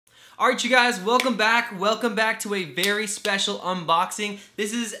Alright you guys, welcome back. Welcome back to a very special unboxing.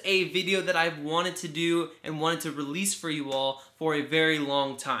 This is a video that I've wanted to do and wanted to release for you all for a very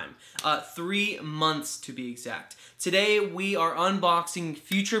long time. 3 months to be exact. Today we are unboxing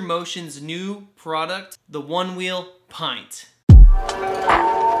Future Motion's new product, the One Wheel Pint.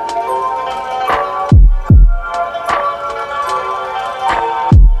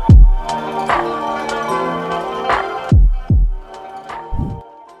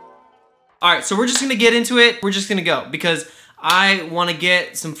 Alright, so we're just gonna get into it. We're just gonna go because I wanna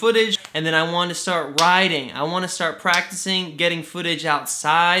get some footage and then I wanna start riding. I wanna start practicing getting footage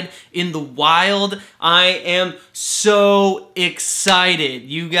outside in the wild. I am so excited.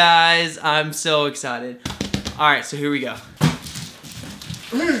 You guys, I'm so excited. Alright, so here we go.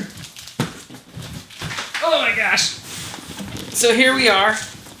 Oh my gosh. So here we are.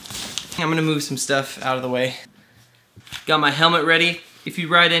 I'm gonna move some stuff out of the way. Got my helmet ready. If you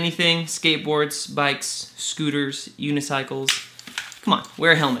ride anything, skateboards, bikes, scooters, unicycles, come on,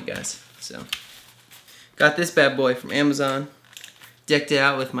 wear a helmet, guys. So, got this bad boy from Amazon. Decked it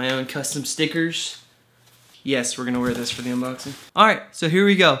out with my own custom stickers. Yes, we're gonna wear this for the unboxing. Alright, so here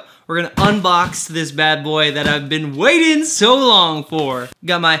we go. We're gonna unbox this bad boy that I've been waiting so long for.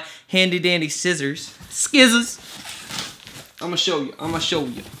 Got my handy dandy scissors. Skizzes. I'm gonna show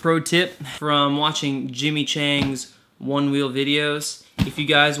you. Pro tip from watching Jimmy Chang's One Wheel videos. If you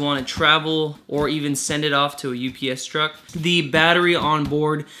guys want to travel or even send it off to a UPS truck, the battery on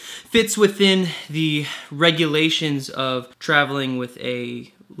board fits within the regulations of traveling with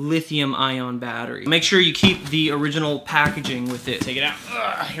a lithium-ion battery. Make sure you keep the original packaging with it. Take it out.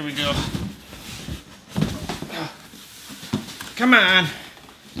 Here we go. Come on.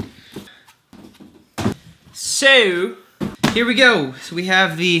 So, here we go. So we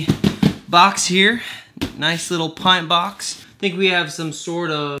have the box here. Nice little pint box. I think we have some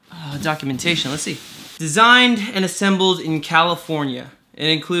sort of documentation. Let's see. Designed and assembled in California. It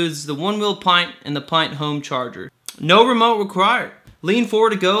includes the One Wheel Pint and the Pint home charger. No remote required. Lean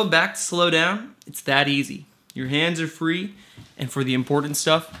forward to go, back to slow down. It's that easy. Your hands are free, and for the important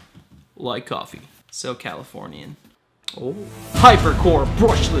stuff, like coffee. So Californian. Oh. Hypercore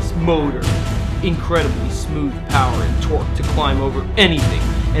brushless motor. Incredibly smooth power and torque to climb over anything,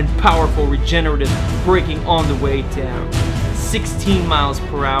 and powerful regenerative braking on the way down. 16 miles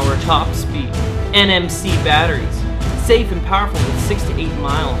per hour top speed. NMC batteries. Safe and powerful with 6 to 8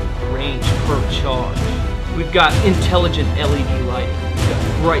 mile range per charge. We've got intelligent LED lighting. We've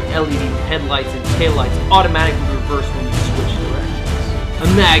got bright LED headlights and taillights automatically reverse when you switch directions.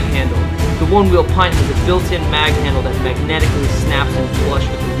 A mag handle. The One Wheel Pint has a built-in mag handle that magnetically snaps and flush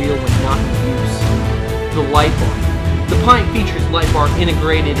with the wheel when not in use. The light bar. The Pint features light bar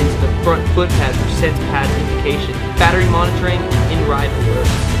integrated into the front foot pads for sense pad indication, battery monitoring, and in-ride alerts.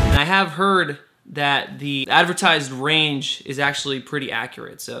 And I have heard that the advertised range is actually pretty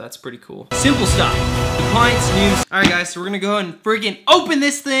accurate, so that's pretty cool. Simple stuff. The Pint's news. Alright guys, so we're gonna go ahead and freaking open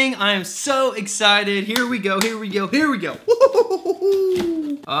this thing. I am so excited. Here we go, here we go, here we go.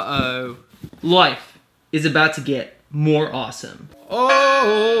 Uh-oh. Life is about to get more awesome.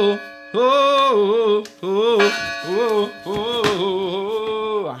 Oh, oh, oh, oh,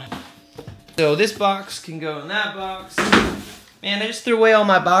 oh. So this box can go in that box. Man, I just threw away all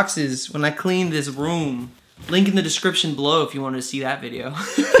my boxes when I cleaned this room. Link in the description below if you wanted to see that video.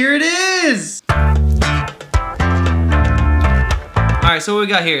 Here it is! Alright, so what we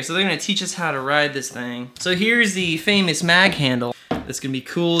got here? So they're gonna teach us how to ride this thing. So here's the famous mag handle. That's gonna be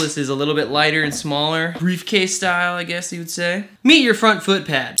cool. This is a little bit lighter and smaller. Briefcase style, I guess you would say. Meet your front foot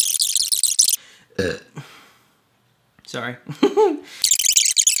pad. Sorry.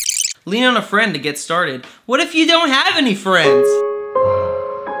 Lean on a friend to get started. What if you don't have any friends?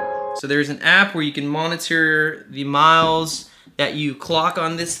 So there's an app where you can monitor the miles that you clock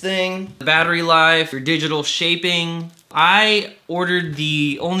on this thing, the battery life, your digital shaping. I ordered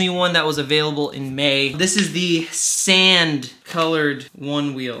the only one that was available in May. This is the sand colored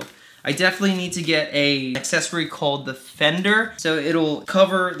One Wheel. I definitely need to get an accessory called the fender. So it'll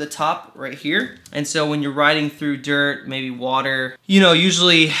cover the top right here. And so when you're riding through dirt, maybe water, you know,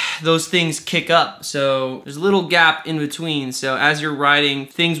 usually those things kick up. So there's a little gap in between. So as you're riding,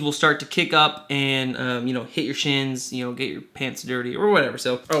 things will start to kick up and, you know, hit your shins, you know, get your pants dirty or whatever.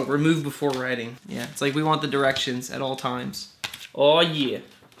 So, oh, remove before riding. Yeah, it's like we want the directions at all times. Oh yeah.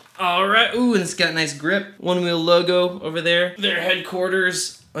 All right, ooh, and it's got a nice grip. One Wheel logo over there. Their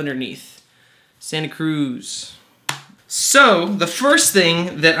headquarters underneath. Santa Cruz. So, the first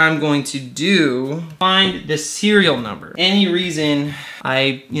thing that I'm going to do, find the serial number. Any reason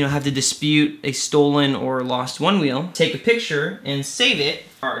I, have to dispute a stolen or lost One Wheel, take a picture and save it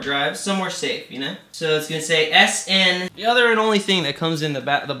hard drive, somewhere safe, you know? So it's gonna say SN. The other and only thing that comes in the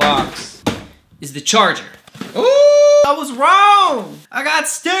back of the box is the charger. Ooh, I was wrong! I got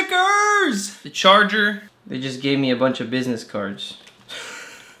stickers! The charger, they just gave me a bunch of business cards.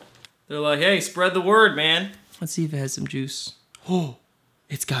 They're like, hey, spread the word, man. Let's see if it has some juice. Oh,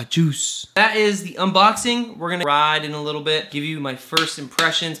 it's got juice. That is the unboxing. We're gonna ride in a little bit, give you my first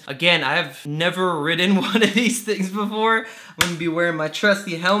impressions. Again, I have never ridden one of these things before. I'm gonna be wearing my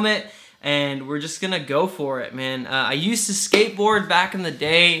trusty helmet and we're just gonna go for it, man. I used to skateboard back in the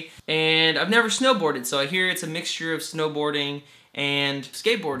day and I've never snowboarded, so I hear it's a mixture of snowboarding and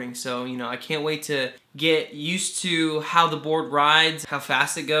skateboarding. So, you know, I can't wait to get used to how the board rides, how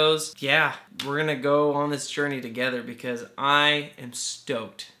fast it goes. Yeah, we're gonna go on this journey together because I am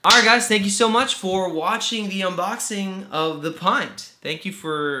stoked. All right, guys, thank you so much for watching the unboxing of the Pint. Thank you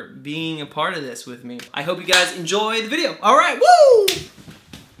for being a part of this with me. I hope you guys enjoy the video. All right, woo!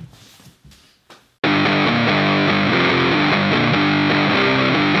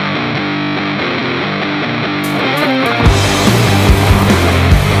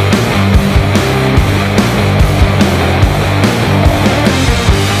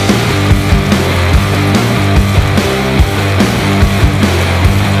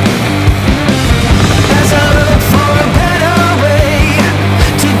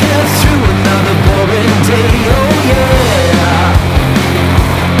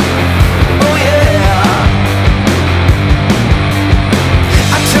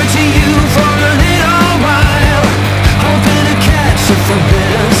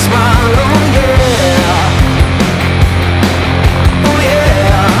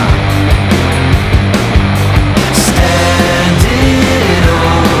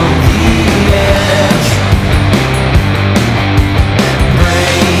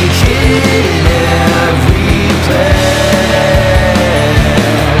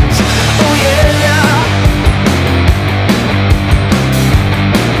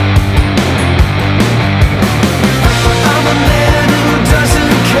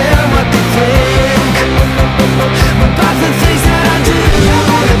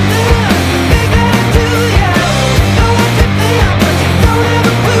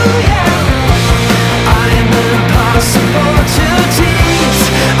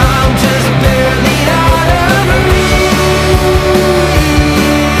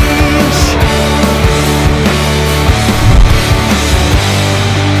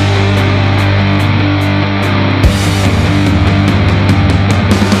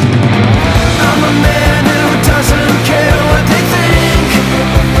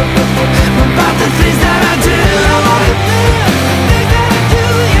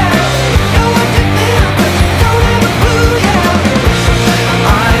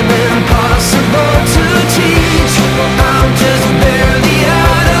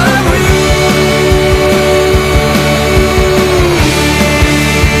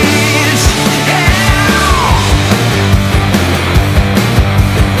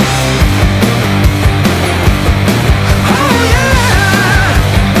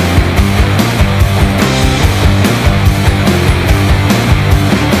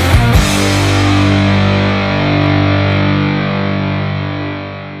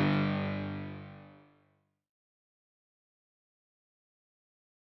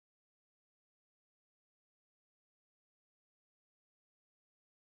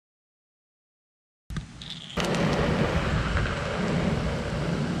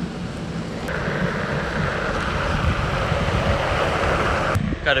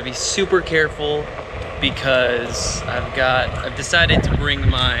 Gotta be super careful because I've decided to bring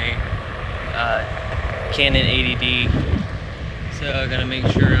my Canon 80D, so I gotta make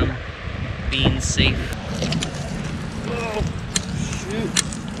sure I'm being safe. Oh, shoot.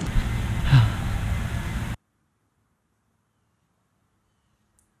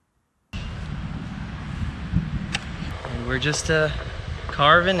 And we're just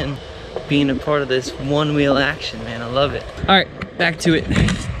carving and being a part of this one-wheel action, man. I love it. All right, back to it.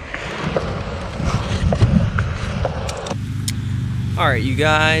 All right, you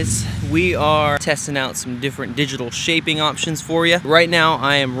guys, we are testing out some different digital shaping options for you. Right now,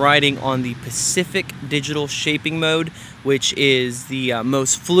 I am riding on the Pacific digital shaping mode, which is the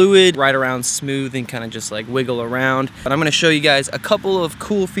most fluid, right around smooth and kind of just like wiggle around. But I'm gonna show you guys a couple of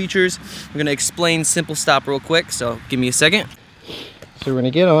cool features. I'm gonna explain simple stop real quick, so give me a second. So we're gonna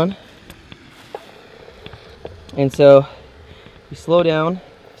get on. And so you slow down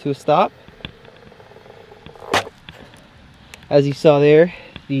to a stop. As you saw there,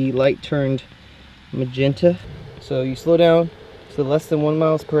 the light turned magenta. So you slow down to less than 1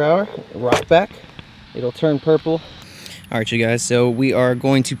 mile per hour, rock back, it'll turn purple. Alright you guys, so we are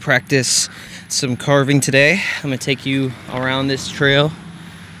going to practice some carving today. I'm going to take you around this trail.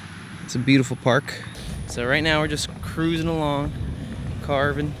 It's a beautiful park. So right now we're just cruising along,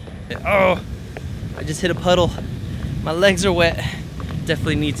 carving. Oh, I just hit a puddle. My legs are wet.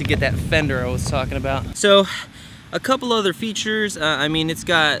 Definitely need to get that fender I was talking about. So a couple other features. I mean, it's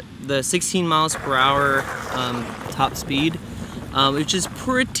got the 16 miles per hour top speed. Which is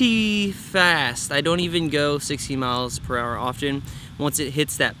pretty fast. I don't even go 16 miles per hour often. Once it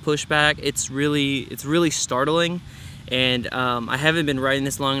hits that pushback, it's really startling. And I haven't been riding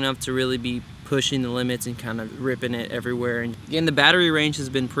this long enough to really be pushing the limits and kind of ripping it everywhere. And again, the battery range has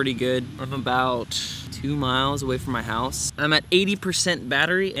been pretty good. I'm about 2 miles away from my house. I'm at 80%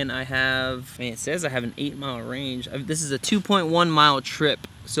 battery, and I mean, it says I have an 8-mile range. This is a 2.1 mile trip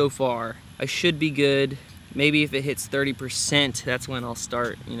so far. I should be good. Maybe if it hits 30%, that's when I'll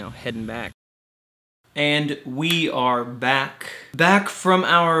start, you know, heading back. And we are back. Back from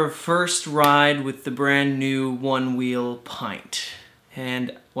our first ride with the brand new one-wheel Pint.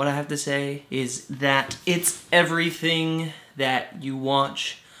 And what I have to say is that it's everything that you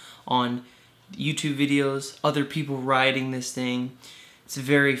watch on YouTube videos, other people riding this thing. It's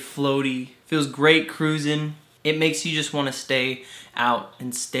very floaty, feels great cruising. It makes you just want to stay out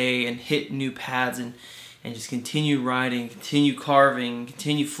and hit new paths and just continue riding, continue carving,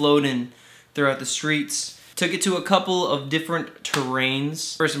 continue floating throughout the streets. Took it to a couple of different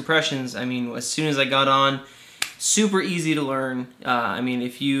terrains. First impressions, I mean, as soon as I got on, super easy to learn. I mean,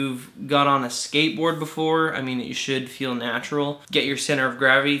 if you've got on a skateboard before, I mean, it should feel natural. Get your center of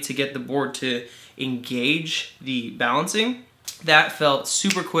gravity to get the board to engage the balancing. That felt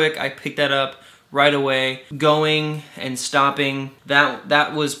super quick. I picked that up right away. Going and stopping,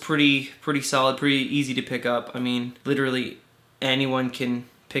 that was pretty solid, pretty easy to pick up. I mean, literally anyone can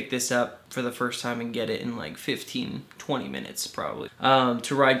pick this up for the first time and get it in like 15-20 minutes probably.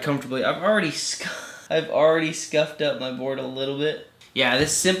 To ride comfortably. I've already scuffed up my board a little bit. Yeah,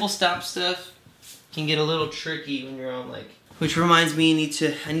 this simple stop stuff can get a little tricky when you're on like. Which reminds me,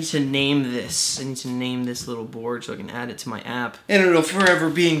 I need to name this. I need to name this little board so I can add it to my app. And it'll forever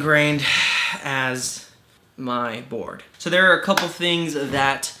be ingrained as my board. So there are a couple things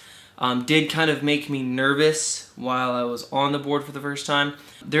that did kind of make me nervous while I was on the board for the first time.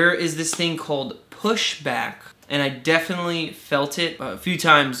 There is this thing called pushback, and I definitely felt it. A few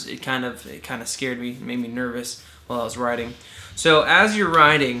times it kind of scared me, made me nervous while I was riding. So as you're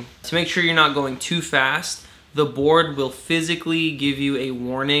riding, to make sure you're not going too fast, the board will physically give you a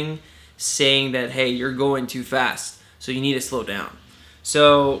warning saying that, hey, you're going too fast, so you need to slow down.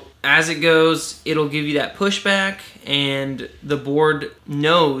 So as it goes, it'll give you that pushback, and the board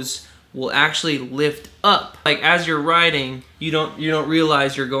nose will actually lift up. Like as you're riding, you don't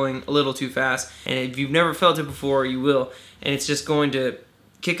realize you're going a little too fast, and if you've never felt it before, you will, and it's just going to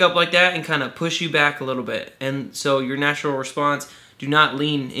kick up like that and kind of push you back a little bit. And so your natural response, do not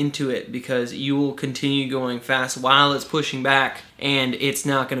lean into it, because you will continue going fast while it's pushing back, and it's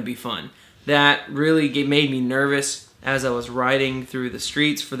not going to be fun. That really made me nervous as I was riding through the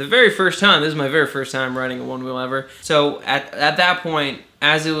streets for the very first time. This is my very first time riding a one-wheel ever. So at that point,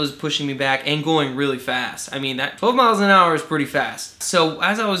 as it was pushing me back and going really fast, I mean, that 12 miles an hour is pretty fast. So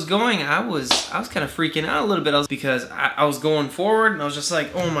as I was going, I was kind of freaking out a little bit because I was going forward, and I was just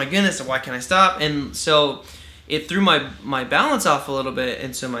like, oh my goodness, why can't I stop? And so it threw my balance off a little bit,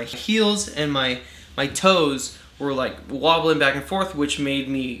 and so my heels and my toes were like wobbling back and forth, which made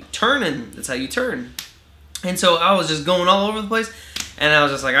me turn, and that's how you turn. And so I was just going all over the place, and I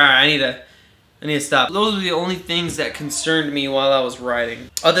was just like, all right, I need to stop. Those were the only things that concerned me while I was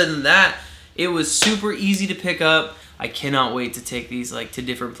riding. Other than that, it was super easy to pick up. I cannot wait to take these like to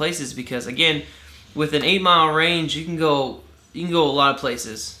different places, because again, with an 8-mile range, you can go a lot of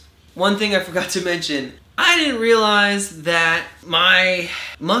places. One thing I forgot to mention, I didn't realize that my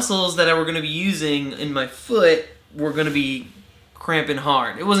muscles that I were going to be using in my foot were going to be cramping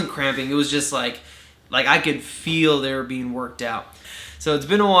hard. It wasn't cramping, it was just like I could feel they were being worked out. So it's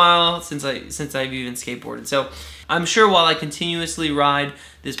been a while since I've even skateboarded. So I'm sure while I continuously ride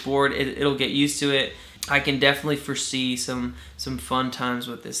this board, it'll get used to it. I can definitely foresee some fun times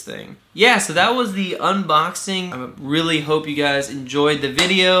with this thing. Yeah, so that was the unboxing. I really hope you guys enjoyed the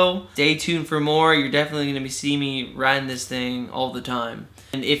video. Stay tuned for more. You're definitely gonna be seeing me riding this thing all the time.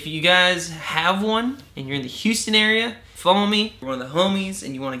 And if you guys have one and you're in the Houston area, follow me. You're one of the homies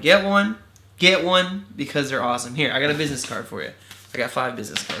and you wanna get one because they're awesome. Here, I got a business card for you. I got 5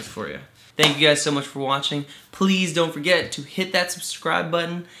 business cards for you. Thank you guys so much for watching. Please don't forget to hit that subscribe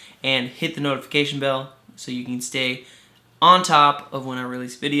button and hit the notification bell so you can stay on top of when I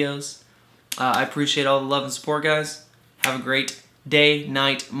release videos. I appreciate all the love and support, guys. Have a great day,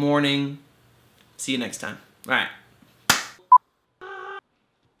 night, morning. See you next time. All right.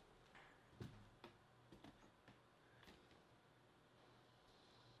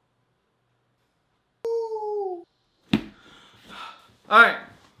 All right.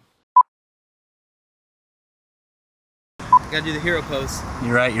 Gotta do the hero pose.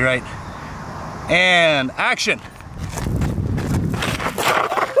 You're right, you're right. And action.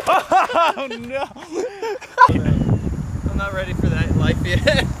 Oh no. I'm not ready for that life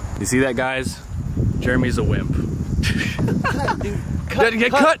yet. You see that, guys? Jeremy's a wimp. Cut,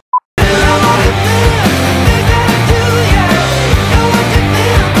 Get cut.